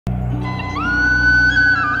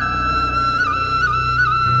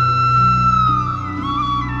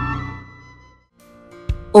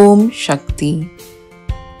Omsakthi.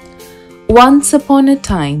 Once upon a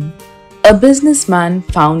time, a businessman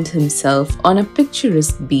found himself on a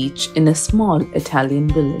picturesque beach in a small Italian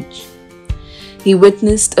village. He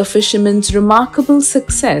witnessed a fisherman's remarkable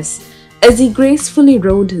success as he gracefully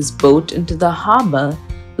rowed his boat into the harbor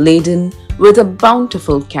laden with a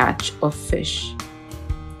bountiful catch of fish.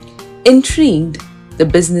 Intrigued, the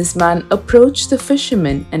businessman approached the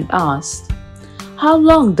fisherman and asked, "How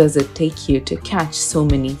long does it take you to catch so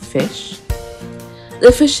many fish?"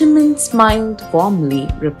 The fisherman smiled warmly,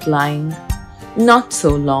 replying, "Not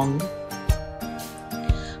so long."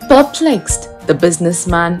 Perplexed, the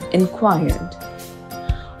businessman inquired,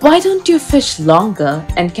 "Why don't you fish longer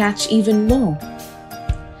and catch even more?"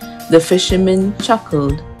 The fisherman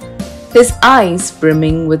chuckled, his eyes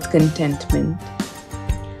brimming with contentment.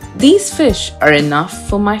 "These fish are enough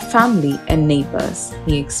for my family and neighbors,"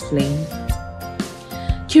 he explained.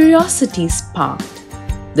 Curiosity sparked.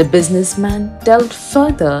 The businessman delved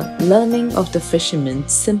further, learning of the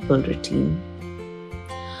fisherman's simple routine.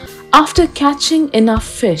 After catching enough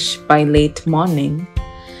fish by late morning,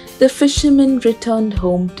 the fisherman returned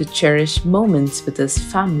home to cherish moments with his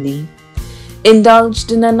family,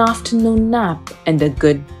 indulged in an afternoon nap and a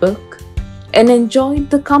good book, and enjoyed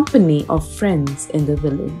the company of friends in the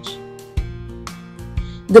village.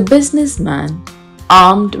 The businessman,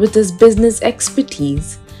 armed with his business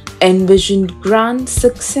expertise, envisioned grand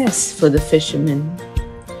success for the fisherman.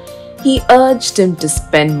 He urged him to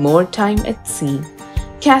spend more time at sea,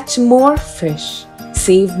 catch more fish,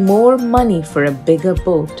 save more money for a bigger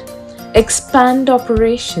boat, expand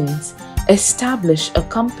operations, establish a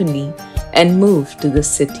company, and move to the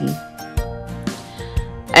city.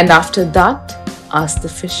 "And after that?" asked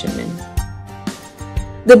the fisherman.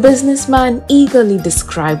 The businessman eagerly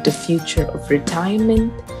described a future of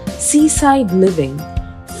retirement, seaside living,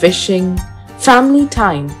 fishing, family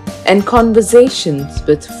time, and conversations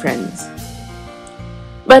with friends.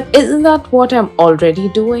 "But isn't that what I'm already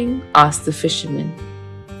doing?" asked the fisherman.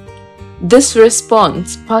 This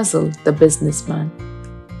response puzzled the businessman.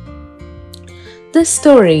 This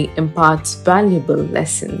story imparts valuable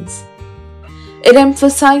lessons. It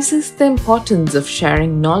emphasizes the importance of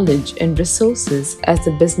sharing knowledge and resources as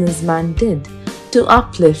the businessman did to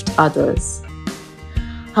uplift others.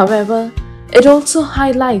 However, it also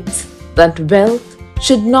highlights that wealth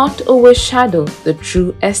should not overshadow the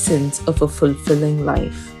true essence of a fulfilling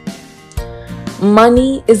life.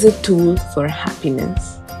 Money is a tool for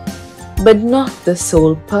happiness, but not the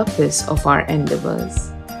sole purpose of our endeavors.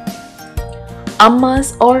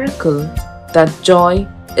 Amma's oracle that joy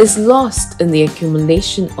is lost in the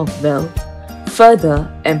accumulation of wealth further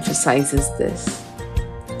emphasizes this.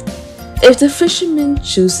 If the fisherman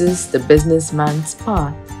chooses the businessman's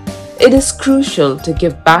path, it is crucial to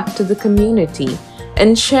give back to the community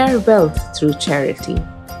and share wealth through charity.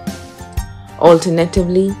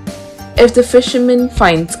 Alternatively, if the fisherman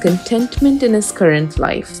finds contentment in his current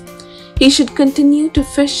life, he should continue to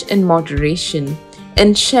fish in moderation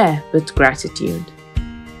and share with gratitude.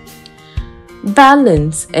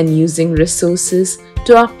 Balance and using resources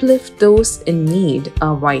to uplift those in need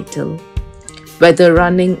are vital, whether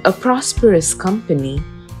running a prosperous company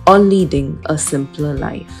or leading a simpler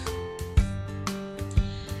life.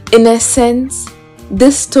 In essence,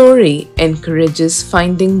 this story encourages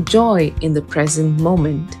finding joy in the present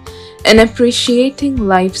moment and appreciating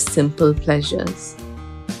life's simple pleasures.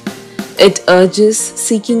 It urges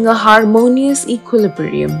seeking a harmonious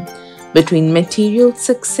equilibrium between material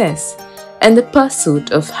success and the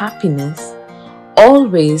pursuit of happiness,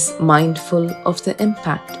 always mindful of the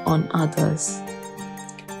impact on others.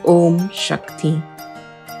 Omsakthi.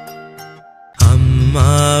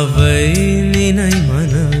 Ammavai ninai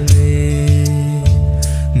maname,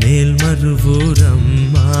 Melmaruvathur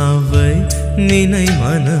Ammavai ninai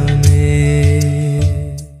maname.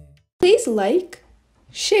 Please like,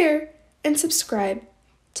 share, and subscribe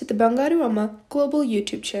to the Bangaru Amma Global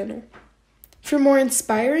YouTube channel for more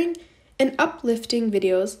inspiring and uplifting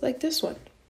videos like this one.